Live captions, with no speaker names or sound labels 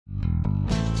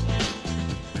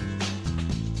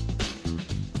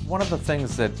One of the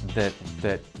things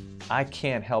that I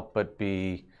can't help but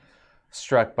be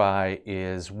struck by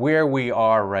is where we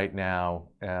are right now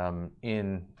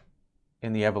in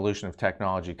the evolution of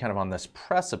technology, kind of on this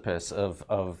precipice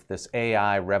of this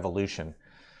AI revolution,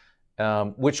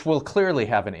 which will clearly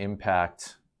have an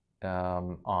impact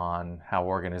on how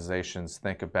organizations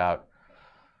think about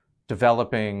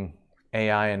developing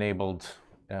AI-enabled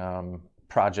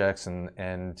projects,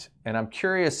 and I'm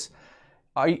curious,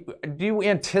 do you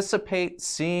anticipate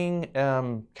seeing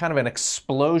kind of an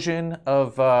explosion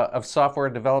of software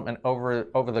development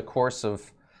over the course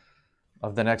of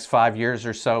the next 5 years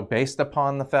or so, based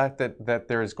upon the fact that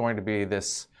there is going to be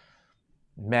this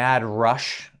mad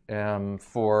rush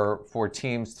for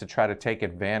teams to try to take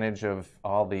advantage of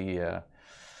all the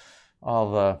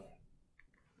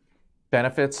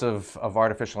benefits of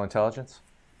artificial intelligence?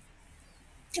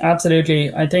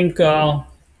 Absolutely. I think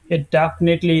it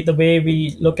definitely, the way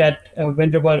we look at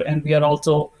Winterval, and we are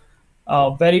also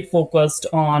very focused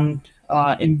on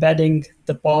embedding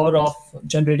the power of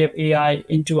generative AI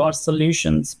into our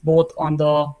solutions, both on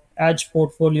the edge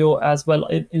portfolio as well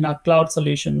in our cloud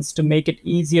solutions, to make it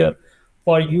easier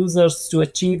for users to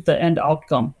achieve the end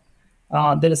outcome.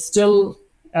 There is still,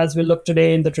 as we look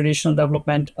today in the traditional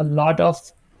development, a lot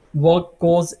of work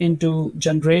goes into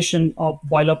generation of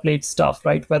boilerplate stuff,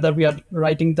 right? Whether we are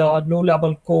writing the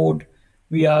low-level code,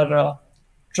 we are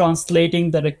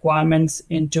translating the requirements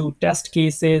into test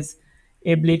cases,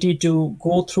 ability to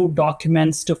go through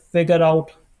documents to figure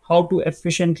out how to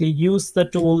efficiently use the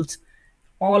tools.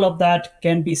 All of that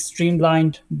can be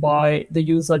streamlined by the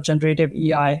use of generative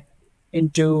AI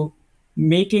into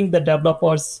making the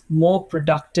developers more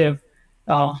productive,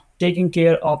 taking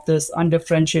care of this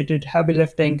undifferentiated heavy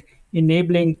lifting,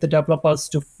 enabling the developers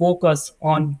to focus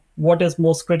on what is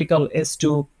most critical, is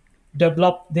to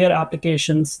develop their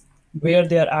applications where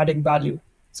they are adding value.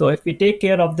 So if we take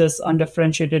care of this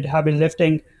undifferentiated heavy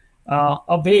lifting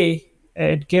away,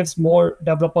 it gives more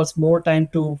developers more time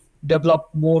to develop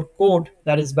more code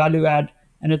that is value add,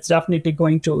 and it's definitely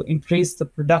going to increase the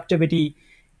productivity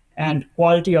and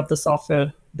quality of the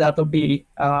software that will be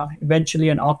eventually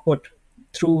an output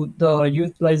through the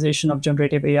utilization of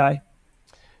generative AI.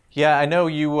 Yeah, I know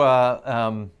you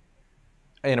in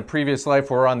a previous life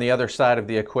were on the other side of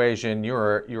the equation.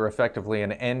 You're effectively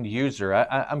an end user.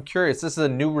 I'm curious. This is a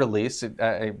new release. It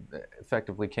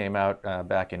effectively came out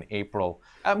back in April.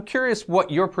 I'm curious what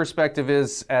your perspective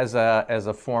is as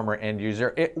a former end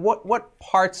user. What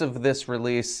parts of this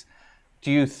release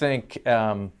do you think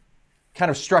kind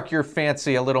of struck your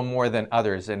fancy a little more than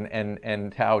others,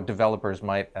 and how developers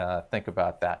might think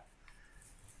about that?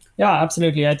 Yeah,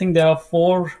 absolutely. I think there are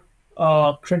four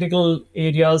critical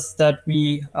areas that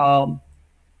we are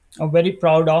very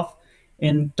proud of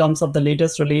in terms of the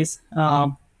latest release.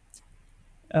 The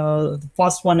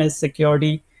first one is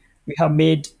security. We have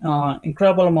made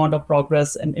incredible amount of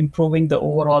progress in improving the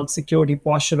overall security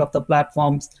posture of the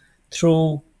platforms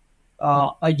through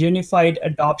a unified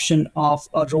adoption of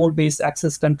role-based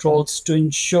access controls to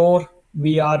ensure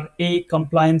we are A,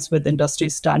 compliance with industry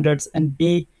standards, and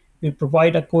B, we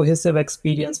provide a cohesive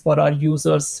experience for our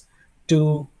users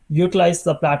to utilize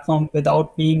the platform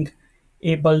without being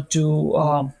able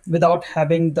to, without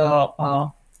having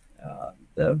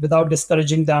without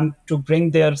discouraging them to bring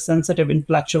their sensitive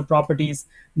intellectual properties,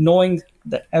 knowing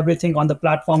that everything on the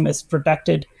platform is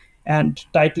protected and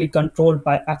tightly controlled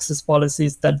by access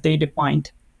policies that they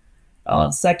defined.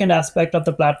 Second aspect of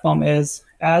the platform is,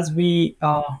 as we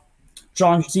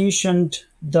transitioned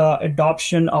the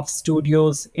adoption of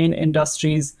studios in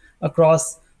industries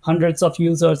across hundreds of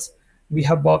users, we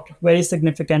have worked very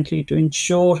significantly to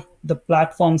ensure the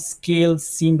platform scales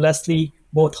seamlessly,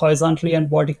 both horizontally and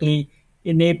vertically,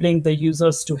 enabling the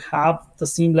users to have the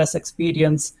seamless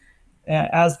experience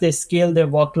as they scale their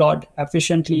workload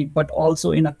efficiently, but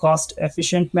also in a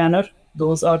cost-efficient manner.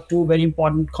 Those are two very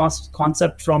important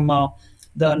concepts from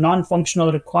the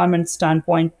non-functional requirement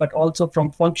standpoint, but also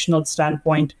from functional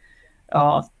standpoint.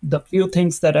 The few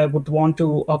things that I would want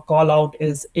to call out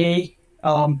is A,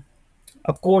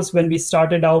 of course, when we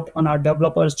started out on our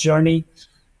developers journey,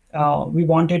 we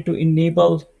wanted to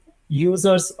enable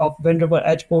users of Winterval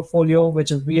Edge portfolio,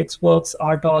 which is VxWorks,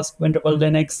 RTOS, Winterval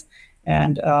Linux,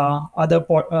 and other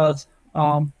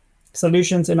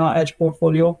solutions in our Edge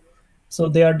portfolio. So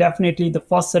they are definitely the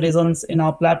first citizens in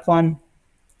our platform,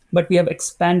 but we have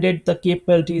expanded the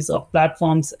capabilities of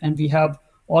platforms, and we have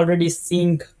already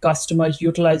seen customers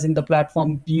utilizing the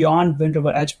platform beyond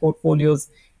Winterval Edge portfolios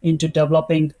into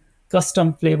developing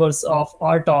custom flavors of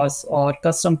RTOS or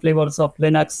custom flavors of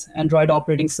Linux, Android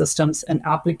operating systems, and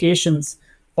applications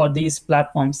for these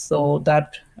platforms. So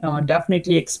that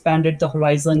definitely expanded the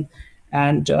horizon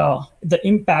and the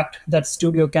impact that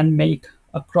studio can make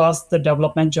across the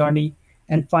development journey.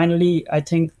 And finally, I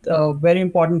think the very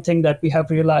important thing that we have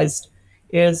realized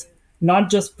is not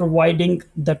just providing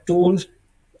the tools,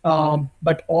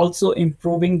 but also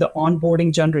improving the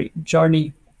onboarding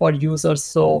journey for users.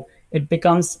 So it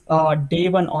becomes day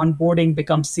one onboarding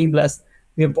becomes seamless.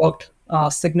 We have worked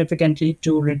significantly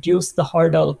to reduce the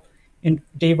hurdle in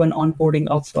day one onboarding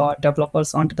of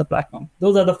developers onto the platform.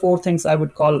 Those are the four things I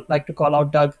would like to call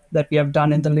out, Doug, that we have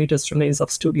done in the latest release of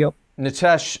Studio.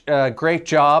 Nitesh, great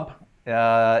job.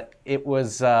 It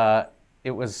was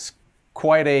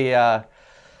quite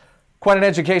an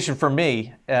education for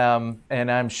me,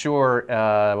 and I'm sure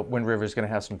Wind River is going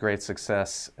to have some great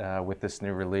success with this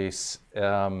new release.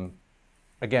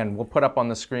 Again, we'll put up on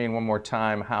the screen one more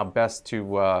time how best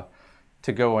to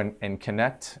go and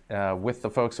connect with the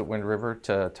folks at Wind River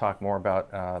to talk more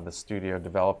about the Studio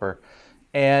Developer.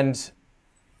 And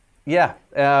yeah,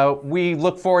 we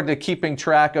look forward to keeping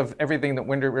track of everything that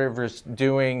Wind River is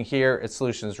doing here at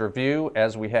Solutions Review,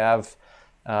 as we have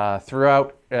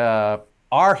throughout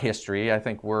our history. I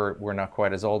think we're not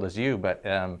quite as old as you, but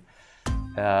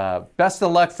best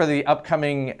of luck for the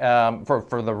upcoming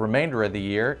for the remainder of the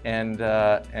year, and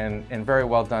very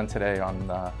well done today on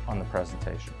the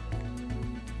presentation.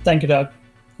 Thank you, Doug.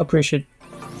 Appreciate it.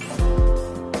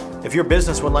 If your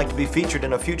business would like to be featured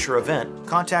in a future event,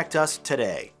 contact us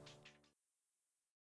today.